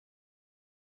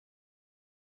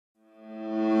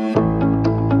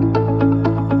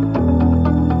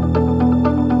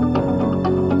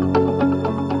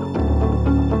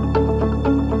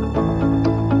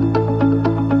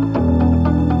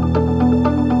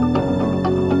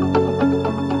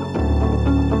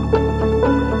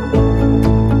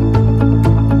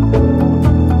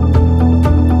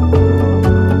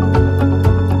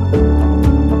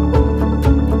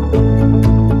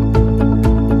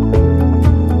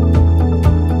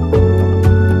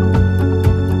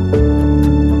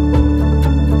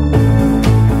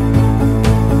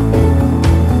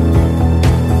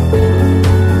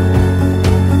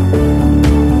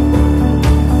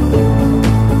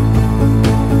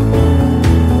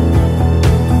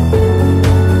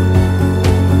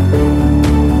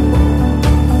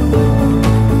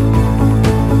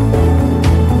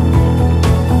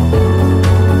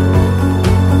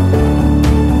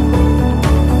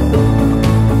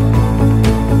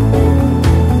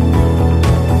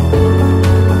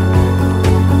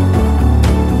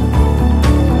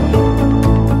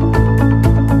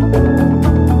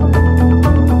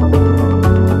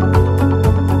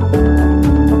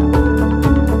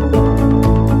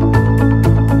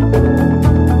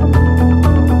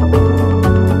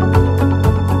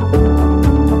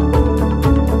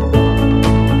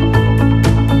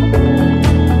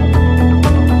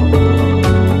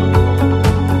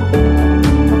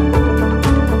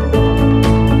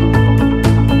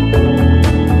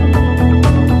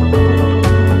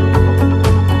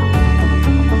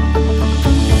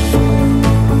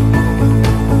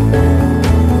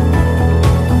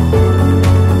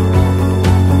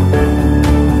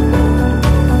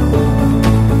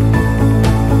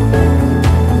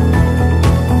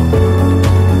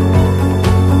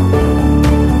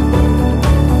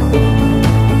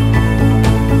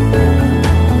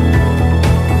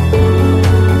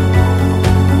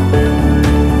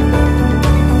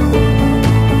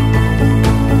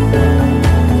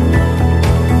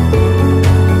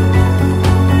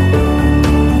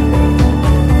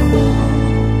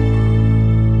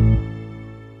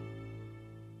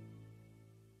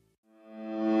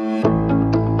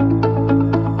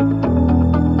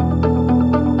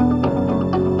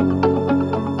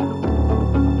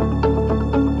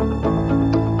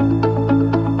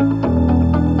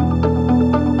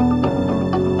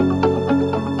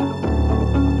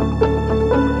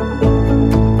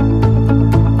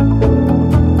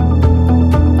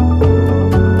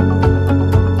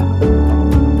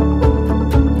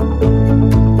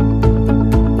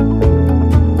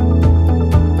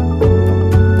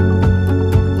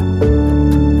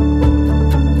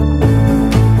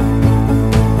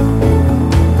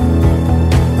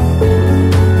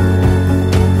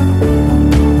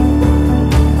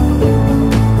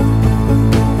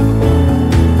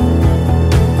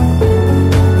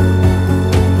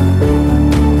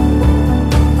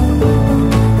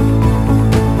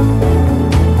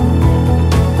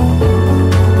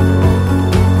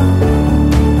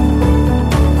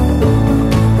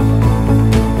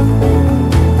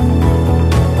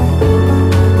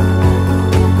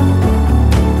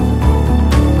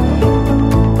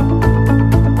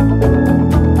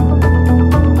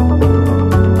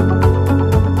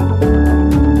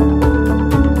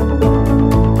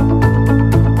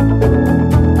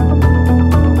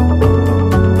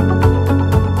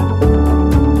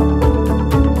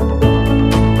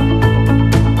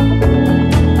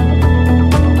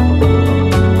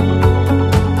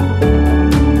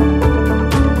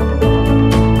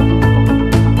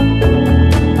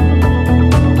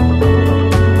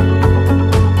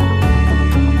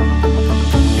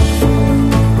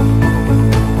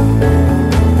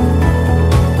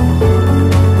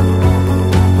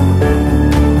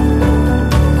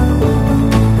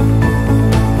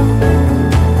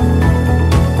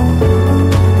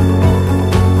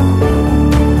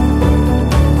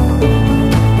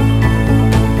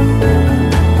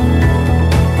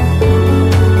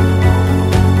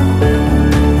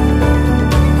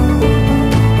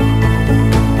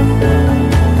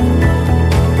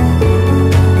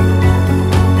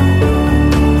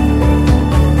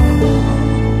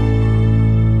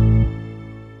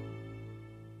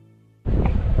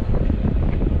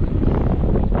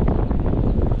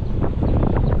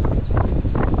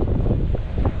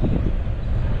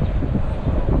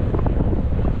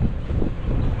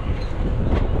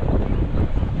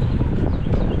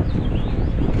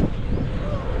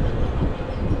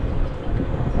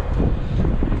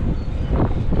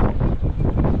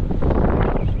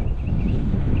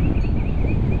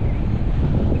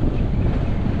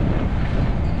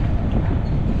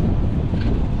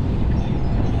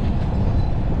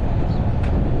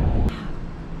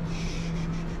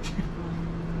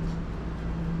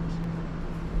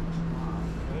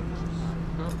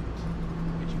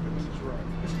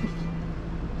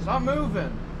Stop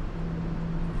moving.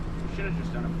 We should have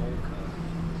just done a bowl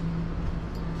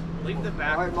cut. Leave the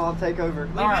back. All right, Mom, take over.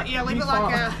 Leave it, yeah, leave it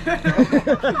like a...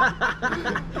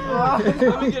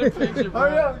 Let me get a picture, bro.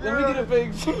 Hurry up, Let me get a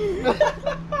picture.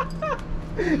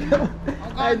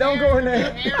 Hey, don't go in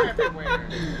there. Hair everywhere.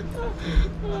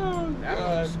 That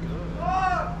looks good.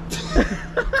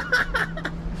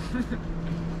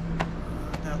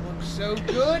 That looks so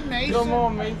good, Mason. Come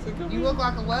on, Mason. Come You here. look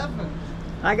like 11.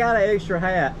 I got an extra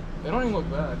hat. They don't even look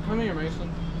bad. Come here,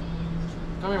 Mason.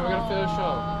 Come here, we're gonna finish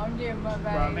up. I'm getting my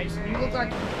baby. Bro, Mason, you look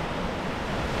like...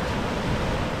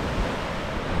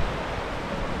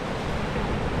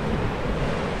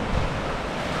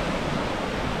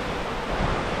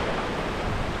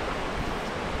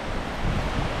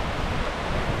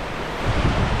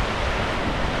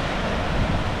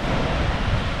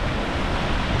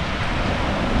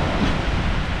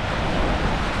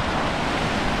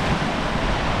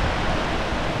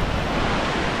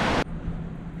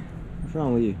 What's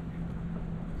wrong with you?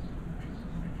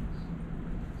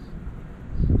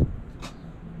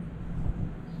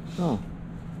 Oh.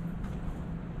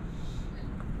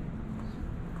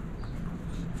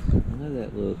 I know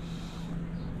that look.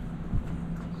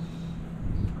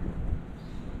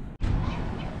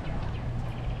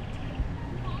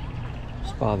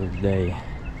 It's Father's Day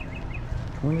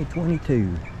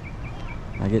 2022.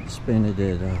 I get to spend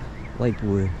it at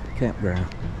Lakewood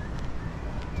Campground.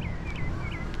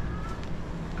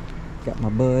 Got my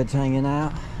buds hanging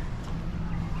out.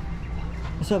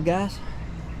 What's up, guys?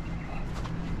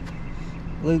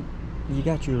 Luke, you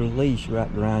got your leash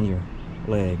wrapped around your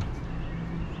leg.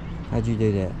 How'd you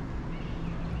do that?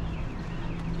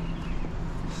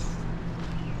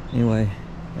 Anyway,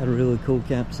 got a really cool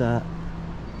campsite.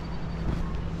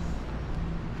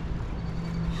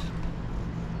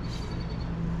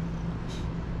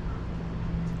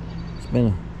 It's been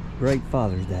a great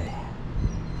Father's Day.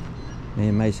 Me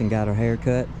and Mason got our hair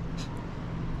cut.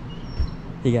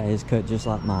 He got his cut just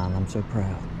like mine. I'm so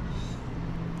proud.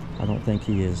 I don't think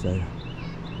he is though.